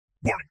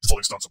Warning, the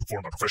following stunts are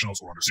performed by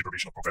professionals or under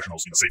supervision of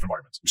professionals in a safe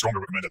environment. We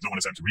strongly recommend that no one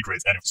attempt to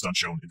recreate any of the stunts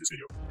shown in this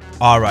video.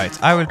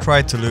 Alright, I will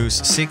try to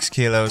lose 6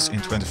 kilos in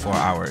 24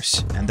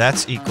 hours, and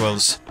that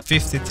equals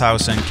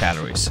 50,000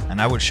 calories,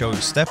 and I will show you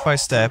step by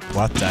step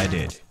what I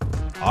did.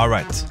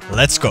 Alright,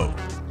 let's go!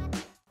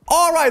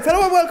 Alright,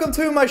 hello and welcome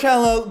to my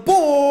channel,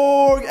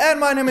 Borg! And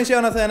my name is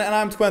Jonathan and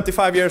I'm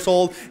 25 years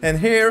old, and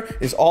here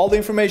is all the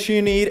information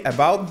you need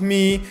about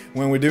me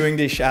when we're doing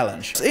this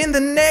challenge. In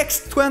the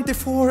next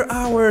 24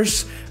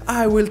 hours,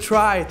 I will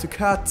try to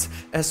cut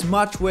as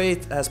much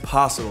weight as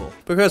possible.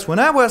 Because when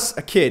I was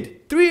a kid,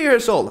 3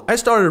 years old, I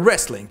started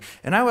wrestling,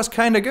 and I was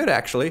kinda good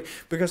actually,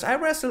 because I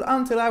wrestled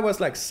until I was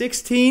like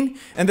 16,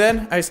 and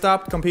then I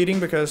stopped competing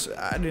because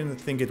I didn't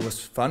think it was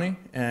funny,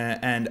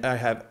 and I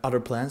have other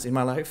plans in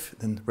my life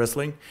than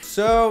wrestling.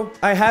 So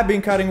I have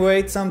been cutting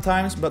weight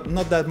sometimes, but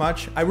not that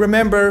much. I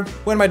remember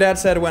when my dad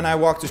said when I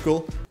walked to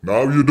school,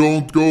 "Now you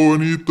don't go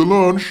and eat the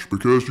lunch,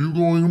 because you're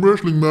going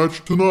wrestling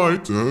match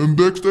tonight and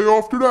next day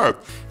after that."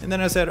 And then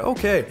I said,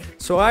 okay.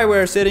 So I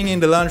were sitting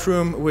in the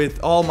lunchroom with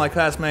all my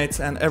classmates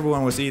and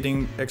everyone was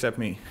eating except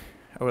me.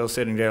 I was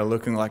sitting there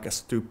looking like a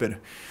stupid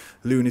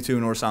Looney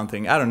Tune or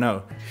something, I don't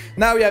know.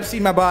 Now you have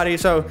seen my body,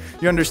 so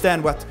you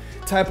understand what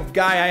type of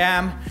guy I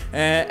am.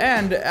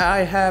 And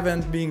I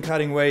haven't been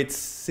cutting weight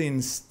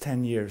since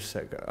 10 years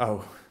ago.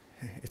 Oh,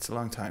 it's a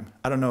long time.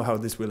 I don't know how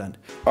this will end.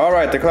 All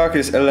right, the clock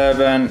is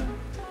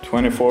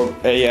 11:24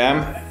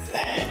 a.m.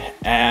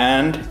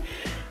 and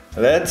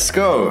let's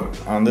go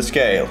on the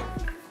scale.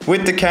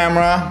 With the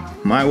camera,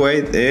 my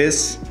weight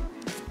is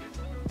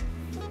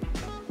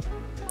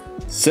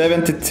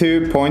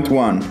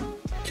 72.1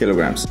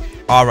 kilograms.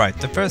 Alright,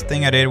 the first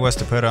thing I did was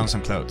to put on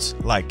some clothes,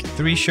 like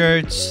 3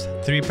 shirts,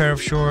 3 pair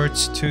of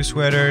shorts, 2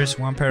 sweaters,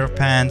 1 pair of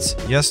pants,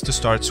 just to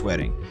start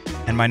sweating.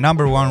 And my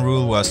number 1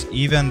 rule was,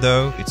 even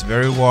though it's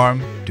very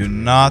warm, do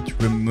not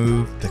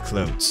remove the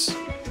clothes.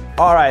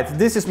 Alright,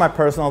 this is my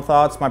personal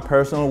thoughts, my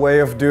personal way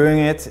of doing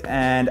it,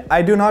 and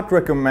I do not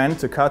recommend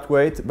to cut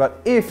weight, but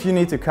if you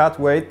need to cut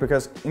weight,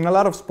 because in a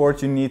lot of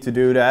sports you need to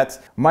do that,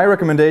 my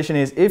recommendation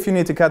is if you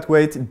need to cut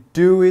weight,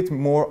 do it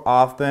more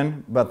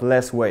often but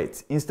less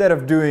weight, instead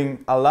of doing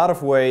a lot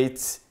of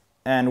weight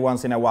and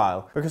once in a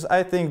while, because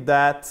I think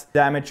that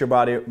damages your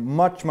body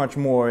much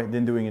more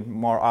than doing it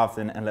more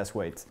often and less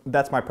weight.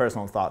 That's my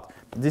personal thought.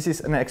 This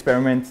is an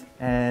experiment,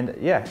 and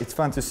yeah, it's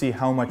fun to see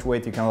how much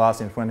weight you can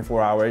lose in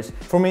 24 hours.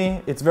 For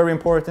me, it's very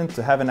important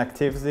to have an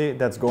activity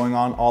that's going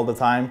on all the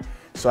time,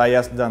 so I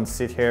just don't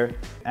sit here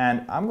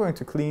and I'm going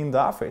to clean the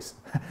office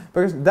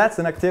because that's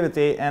an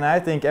activity, and I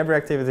think every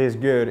activity is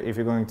good if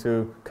you're going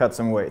to cut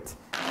some weight.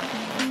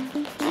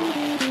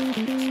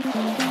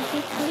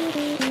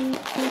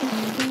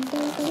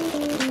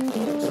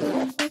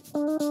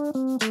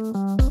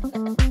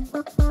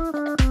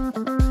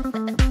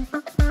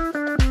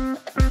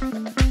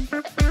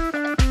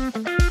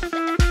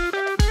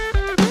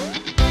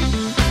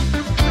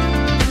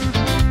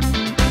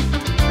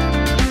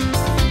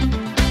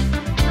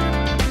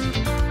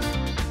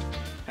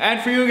 And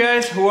for you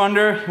guys who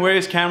wonder where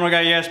is camera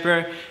guy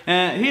Jesper,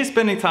 he's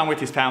spending time with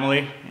his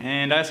family,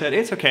 and I said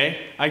it's okay,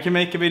 I can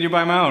make a video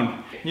by my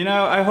own. You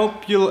know, I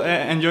hope you'll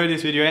enjoy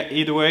this video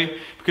either way,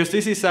 because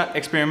this is an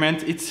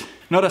experiment. It's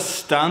not a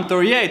stunt,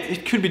 or yeah,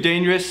 it could be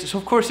dangerous, so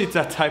of course it's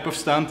that type of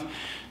stunt.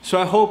 So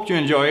I hope you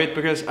enjoy it,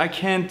 because I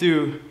can't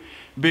do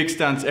big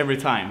stunts every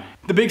time.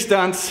 The big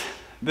stunts,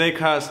 they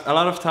cost a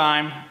lot of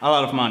time, a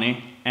lot of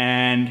money,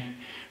 and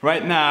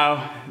right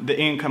now the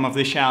income of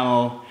this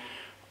channel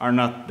are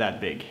not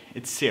that big.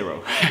 It's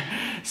 0.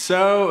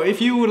 So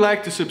if you would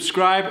like to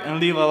subscribe and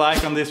leave a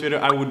like on this video,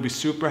 I would be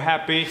super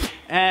happy.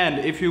 And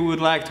if you would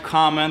like to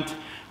comment,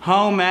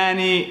 how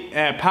many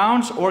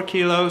pounds or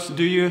kilos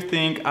do you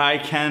think I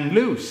can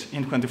lose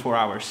in 24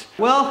 hours?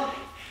 Well,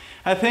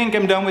 I think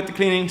I'm done with the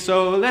cleaning,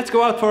 so let's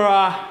go out for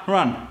a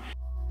run.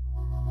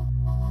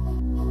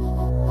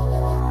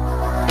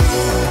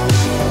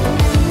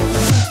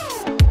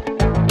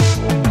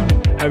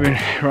 I've been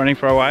running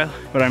for a while,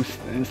 but I'm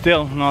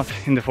still not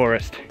in the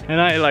forest. And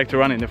I like to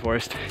run in the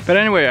forest. But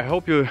anyway, I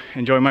hope you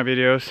enjoy my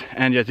videos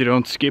and yet you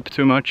don't skip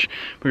too much.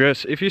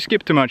 Because if you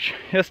skip too much,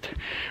 just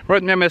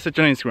write me a message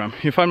on Instagram.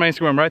 You find my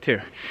Instagram right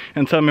here.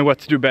 And tell me what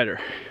to do better.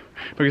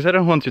 Because I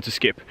don't want you to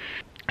skip.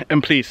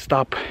 And please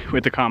stop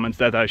with the comments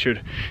that I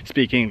should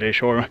speak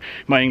English or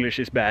my English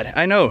is bad.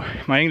 I know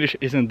my English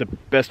isn't the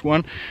best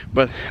one,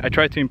 but I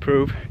try to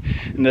improve,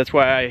 and that's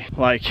why I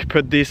like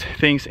put these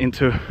things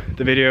into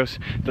the videos,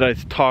 that I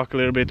talk a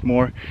little bit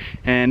more.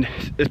 And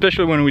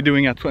especially when we're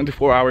doing a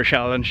 24-hour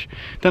challenge,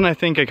 then I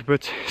think I could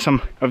put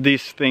some of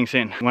these things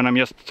in when I'm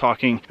just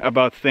talking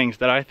about things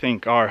that I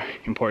think are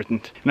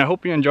important. And I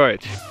hope you enjoy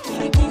it.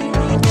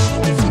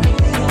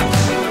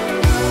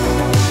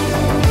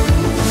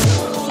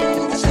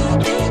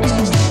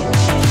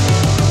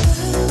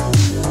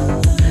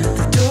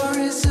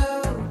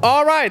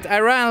 Alright, I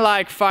ran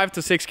like 5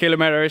 to 6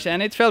 kilometers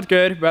and it felt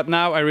good, but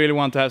now I really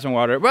want to have some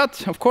water.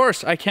 But of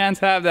course I can't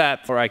have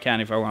that, or I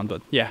can if I want,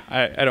 but yeah,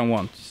 I don't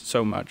want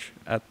so much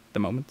at the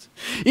moment.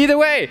 Either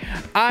way,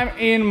 I'm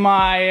in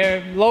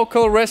my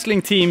local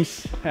wrestling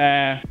team's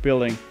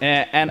building.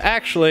 And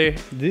actually,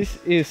 this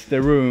is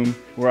the room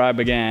where I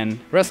began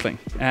wrestling.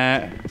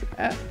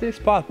 At this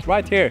spot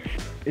right here.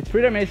 It's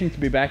pretty amazing to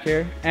be back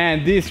here.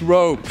 And these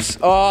ropes,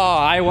 oh,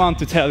 I want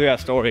to tell you a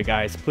story,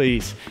 guys,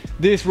 please.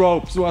 These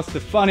ropes was the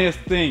funniest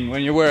thing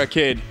when you were a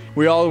kid.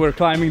 We all were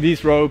climbing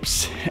these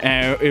ropes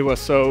and it was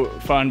so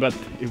fun, but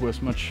it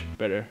was much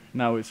better.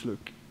 Now it's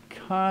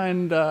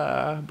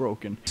kinda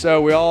broken.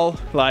 So we all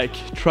like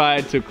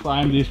tried to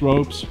climb these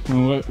ropes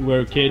when we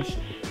were kids.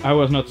 I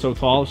was not so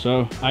tall,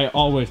 so I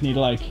always need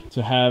like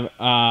to have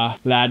a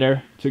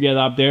ladder to get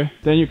up there.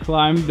 Then you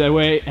climb that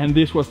way, and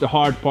this was the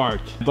hard part.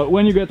 But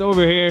when you get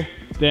over here,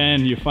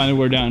 then you finally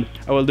were done.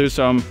 I will do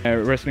some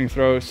wrestling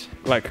throws,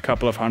 like a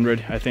couple of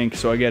hundred, I think,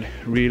 so I get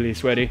really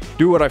sweaty.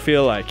 Do what I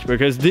feel like,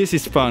 because this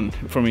is fun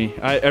for me.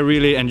 I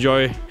really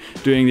enjoy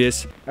doing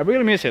this. I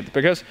really miss it,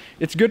 because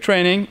it's good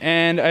training,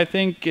 and I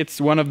think it's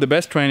one of the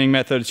best training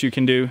methods you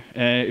can do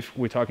if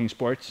we're talking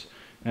sports.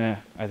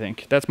 I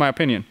think. That's my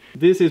opinion.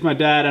 This is my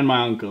dad and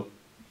my uncle.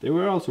 They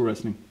were also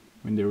wrestling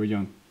when they were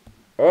young.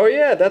 Oh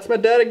yeah, that's my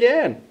dad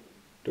again.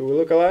 Do we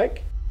look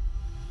alike?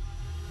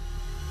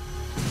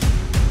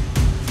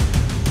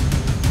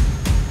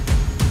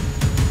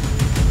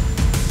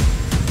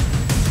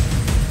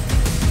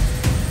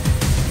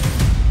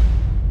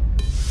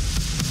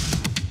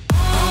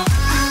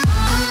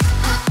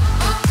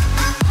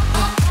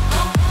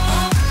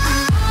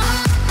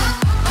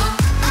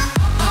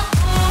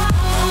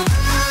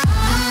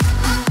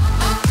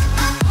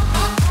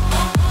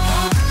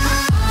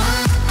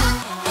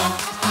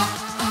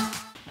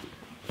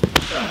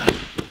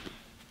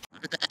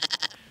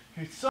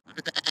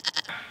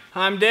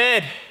 I'm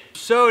dead.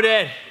 So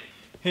dead.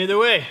 Either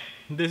way,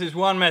 this is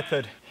one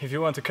method if you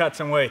want to cut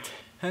some weight.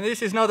 And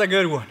this is not a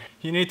good one.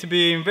 You need to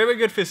be in very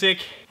good physique,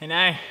 and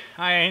I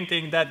ain't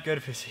in that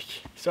good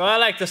physique. So I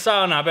like the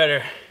sauna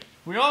better.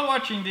 We're all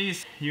watching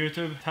these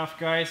YouTube tough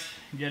guys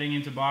getting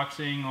into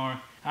boxing, or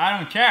I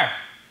don't care.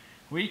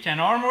 We can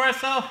arm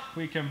wrestle,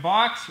 we can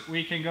box,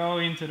 we can go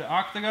into the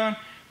octagon,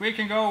 we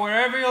can go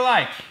wherever you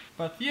like.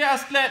 But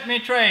just let me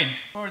train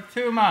for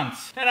 2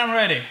 months, then I'm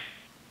ready.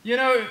 You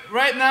know,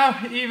 right now,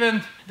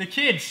 even the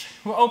kids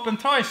who open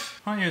toys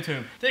on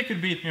YouTube, they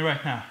could beat me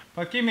right now.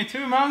 But give me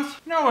 2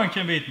 months, no one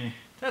can beat me.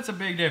 That's a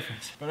big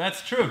difference, but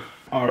that's true.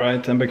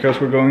 Alright, and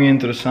because we're going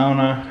into the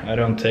sauna, I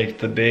don't take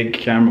the big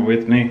camera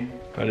with me,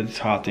 but it's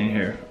hot in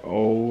here. Oh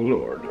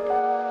Lord.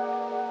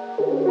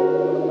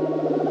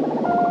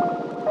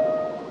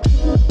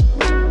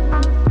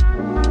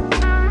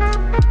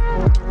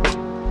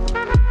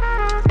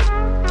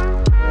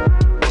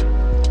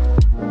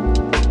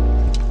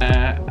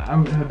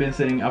 I've been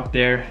sitting up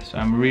there, so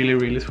I'm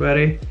really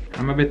sweaty.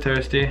 I'm a bit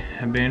thirsty.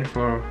 I've been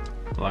for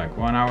like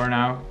 1 hour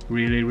now.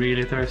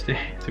 Really thirsty,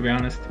 to be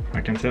honest.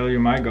 I can tell you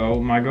my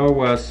goal. My goal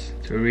was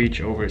to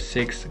reach over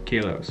 6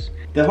 kilos.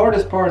 The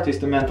hardest part is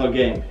the mental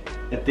game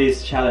at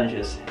these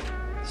challenges.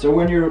 So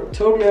when you're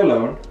totally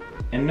alone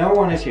and no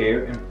one is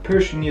here and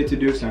pushing you to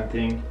do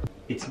something,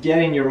 it's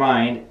getting your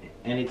mind,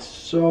 and it's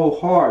so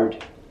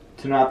hard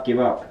to not give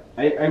up.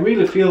 I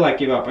really feel like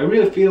give up. I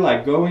really feel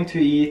like going to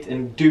eat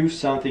and do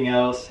something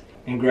else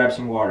and grab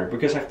some water,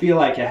 because I feel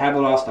like I have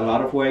lost a lot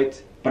of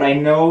weight, but I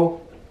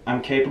know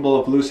I'm capable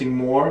of losing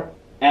more.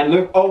 And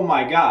look, oh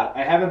my god,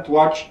 I haven't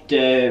watched,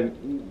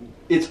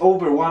 it's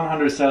over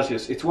 100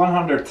 Celsius, it's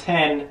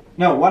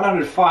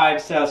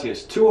 105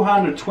 Celsius,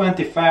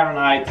 220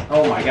 Fahrenheit.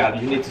 Oh my god,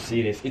 you need to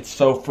see this, it's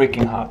so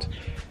freaking hot.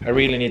 I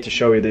really need to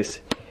show you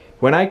this.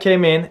 When I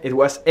came in, it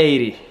was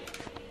 80.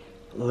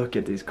 Look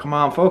at this, come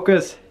on,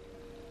 focus.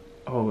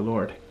 Oh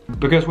Lord.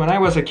 Because when I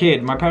was a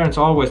kid, my parents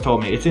always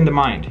told me, it's in the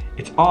mind.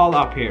 It's all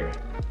up here.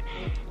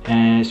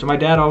 And so my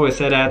dad always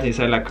said that. He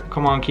said like,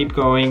 come on, keep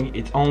going.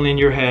 It's only in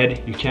your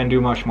head. You can't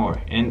do much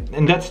more. And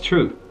that's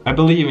true. I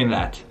believe in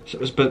that.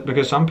 But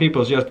because some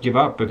people just give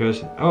up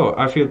because, oh,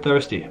 I feel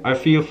thirsty. I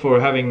feel for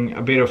having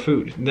a bit of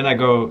food. Then I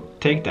go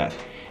take that.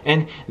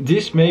 And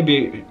this may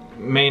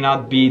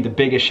not be the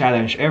biggest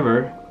challenge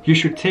ever. You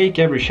should take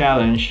every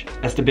challenge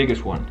as the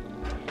biggest one.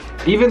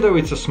 Even though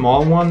it's a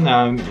small one,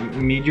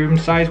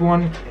 medium-sized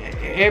one,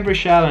 every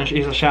challenge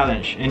is a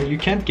challenge and you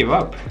can't give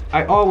up.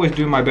 I always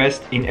do my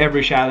best in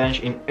every challenge,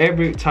 in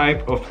every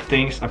type of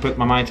things I put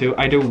my mind to.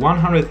 I do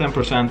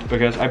 110%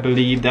 because I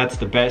believe that's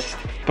the best.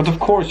 But of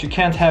course you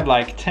can't have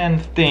like 10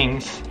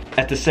 things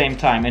at the same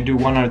time and do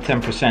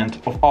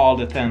 110% of all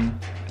the 10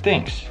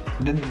 things.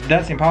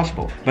 That's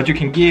impossible. But you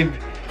can give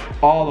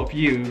all of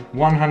you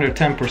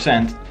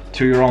 110%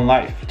 to your own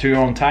life, to your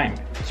own time.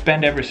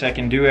 Spend every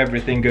second, do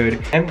everything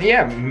good. And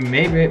yeah,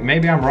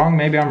 maybe I'm wrong,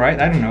 maybe I'm right,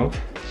 I don't know.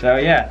 So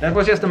yeah, that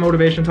was just a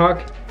motivation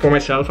talk for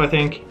myself, I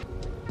think.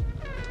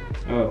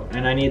 Oh,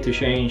 and I need to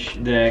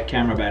change the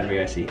camera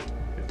battery, I see.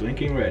 It's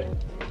blinking red.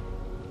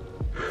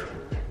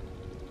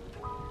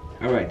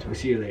 Alright, we'll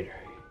see you later.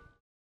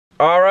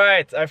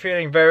 Alright, I'm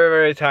feeling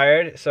very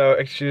tired, so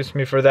excuse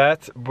me for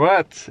that.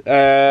 But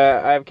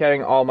I'm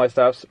carrying all my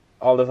stuffs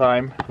all the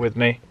time with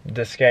me.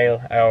 The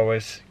scale, I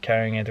always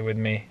carrying it with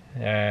me.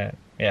 Yeah,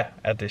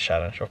 at this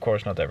challenge. Of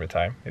course, not every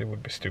time. It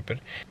would be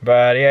stupid.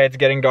 But yeah, it's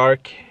getting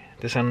dark.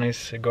 The sun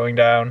is going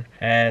down.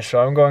 And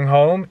so I'm going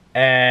home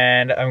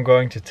and I'm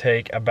going to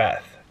take a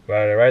bath.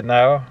 But right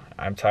now,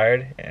 I'm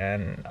tired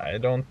and I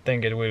don't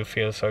think it will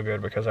feel so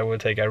good because I will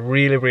take a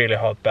really, really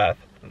hot bath.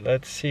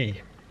 Let's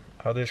see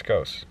how this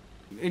goes.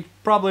 It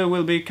probably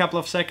will be a couple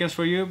of seconds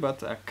for you,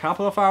 but a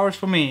couple of hours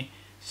for me.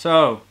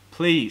 So,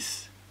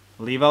 please,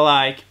 leave a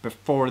like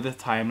before the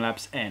time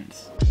lapse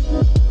ends.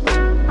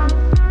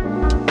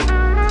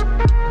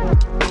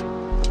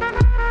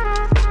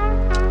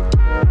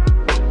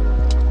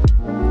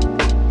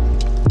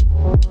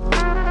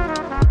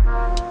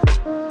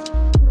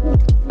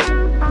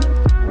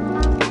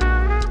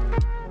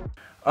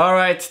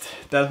 Alright,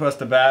 that was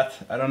the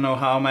bath. I don't know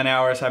how many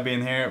hours I've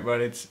been here, but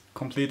it's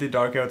completely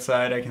dark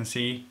outside, I can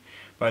see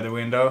by the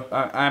window.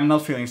 I'm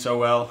not feeling so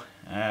well,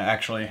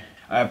 actually.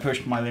 I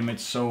pushed my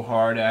limits so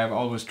hard. I've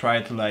always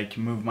tried to like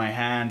move my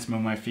hands,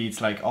 move my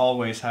feet, like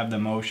always have the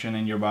motion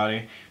in your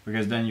body,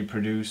 because then you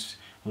produce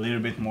a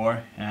little bit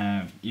more,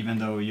 even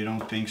though you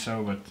don't think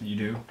so, but you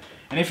do.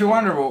 And if you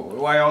wonder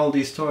why all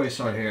these toys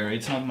are here,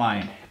 it's not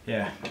mine.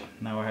 Yeah,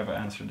 now I have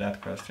answered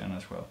that question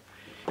as well.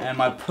 And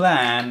my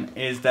plan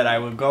is that I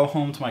will go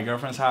home to my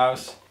girlfriend's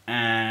house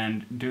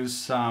and do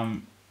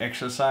some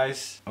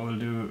exercise. I will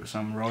do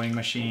some rowing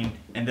machine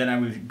and then I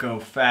will go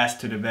fast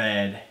to the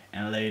bed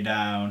and lay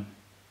down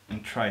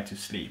and try to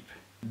sleep.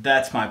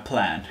 That's my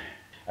plan.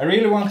 I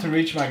really want to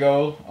reach my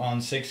goal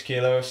on 6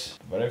 kilos,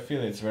 but I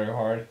feel it's very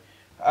hard.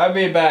 I'll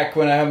be back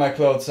when I have my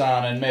clothes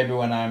on and maybe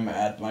when I'm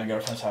at my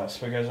girlfriend's house,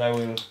 because I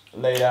will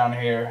lay down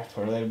here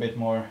for a little bit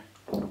more,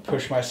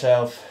 push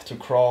myself to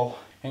crawl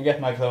and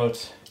get my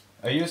clothes.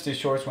 I used these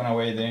shorts when I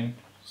weighed in,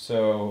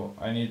 so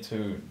I need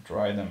to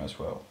dry them as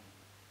well.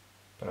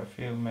 But I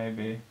feel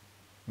maybe,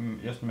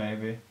 just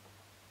maybe,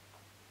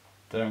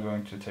 that I'm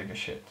going to take a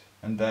shit.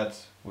 And that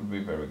would be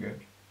very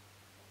good.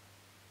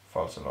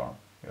 False alarm,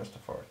 just a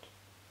fart.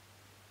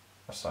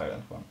 A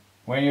silent one.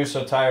 When you're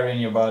so tired in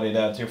your body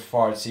that your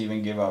farts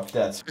even give up,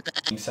 that's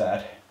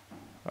sad.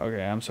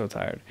 Okay, I'm so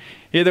tired.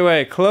 Either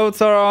way,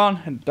 clothes are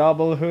on,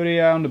 double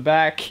hoodie on the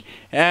back.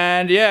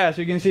 And yeah, as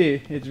you can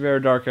see, it's very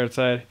dark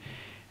outside.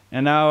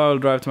 And now I'll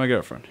drive to my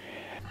girlfriend.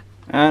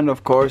 And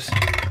of course,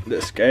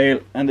 the scale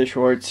and the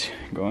shorts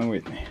going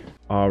with me.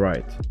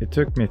 Alright, it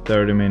took me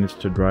 30 minutes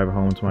to drive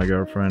home to my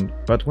girlfriend.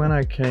 But when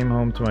I came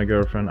home to my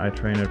girlfriend, I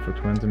trained for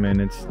 20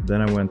 minutes.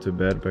 Then I went to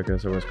bed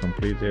because I was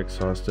completely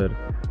exhausted.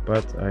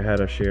 But I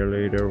had a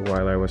cheerleader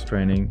while I was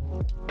training.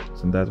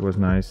 So that was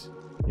nice.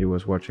 He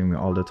was watching me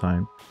all the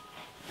time.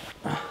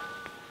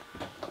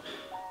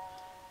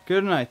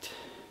 Good night.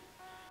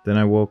 Then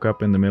I woke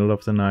up in the middle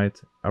of the night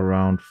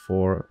around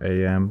 4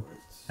 AM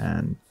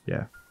and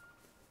yeah,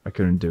 I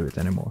couldn't do it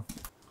anymore.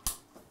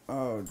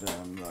 Oh,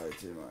 damn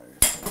light in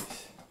my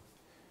face.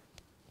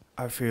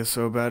 I feel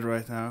so bad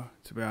right now,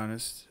 to be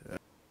honest.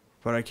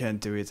 But I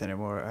can't do it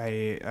anymore.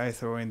 I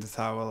throw in the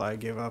towel, I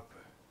give up.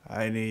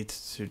 I need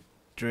to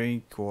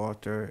drink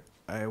water.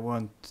 I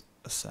want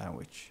a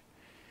sandwich.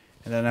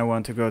 And then I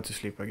want to go to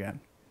sleep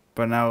again.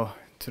 But now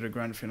to the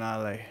grand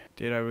finale.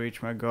 Did I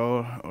reach my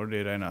goal or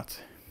did I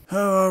not?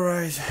 Oh,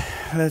 alright,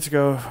 let's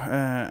go.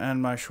 And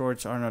my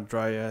shorts are not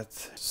dry yet.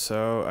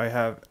 So I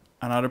have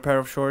another pair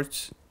of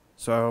shorts.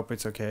 So I hope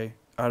it's okay.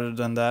 Other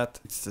than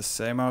that, it's the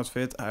same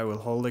outfit. I will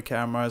hold the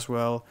camera as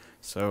well.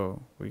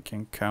 So we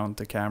can count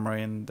the camera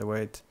in the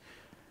weight.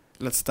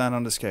 Let's stand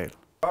on the scale.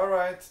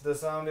 Alright, the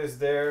sound is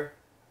there.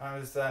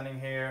 I'm standing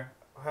here.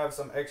 I have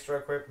some extra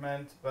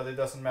equipment, but it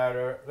doesn't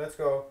matter. Let's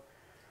go.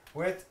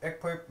 With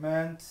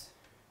equipment.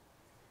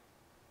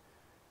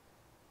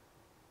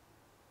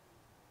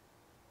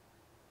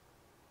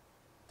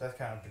 That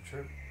cannot be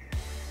true.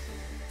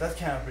 That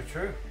cannot be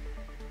true.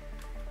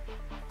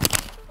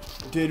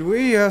 Did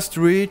we just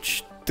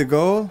reach the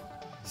goal?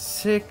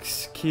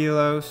 6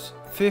 kilos,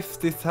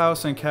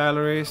 50,000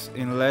 calories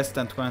in less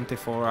than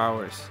 24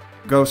 hours.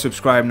 Go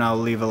subscribe now,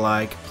 leave a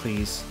like,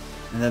 please.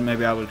 And then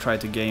maybe I will try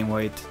to gain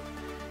weight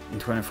in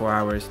 24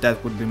 hours.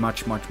 That would be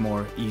much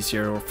more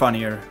easier or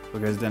funnier,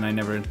 because then I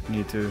never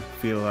need to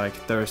feel like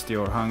thirsty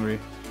or hungry.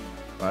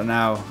 But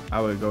now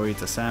I will go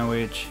eat a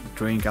sandwich,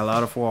 drink a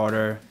lot of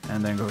water,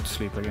 and then go to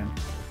sleep again.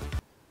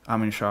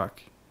 I'm in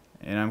shock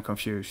and I'm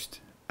confused.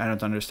 I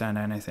don't understand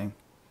anything.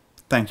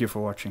 Thank you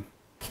for watching.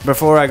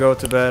 Before I go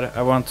to bed,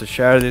 I want to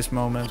share this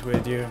moment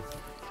with you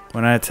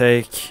when I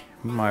take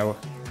my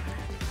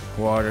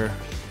water.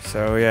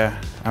 So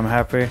yeah, I'm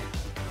happy.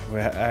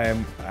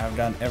 I've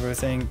done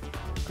everything.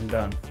 I'm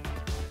done.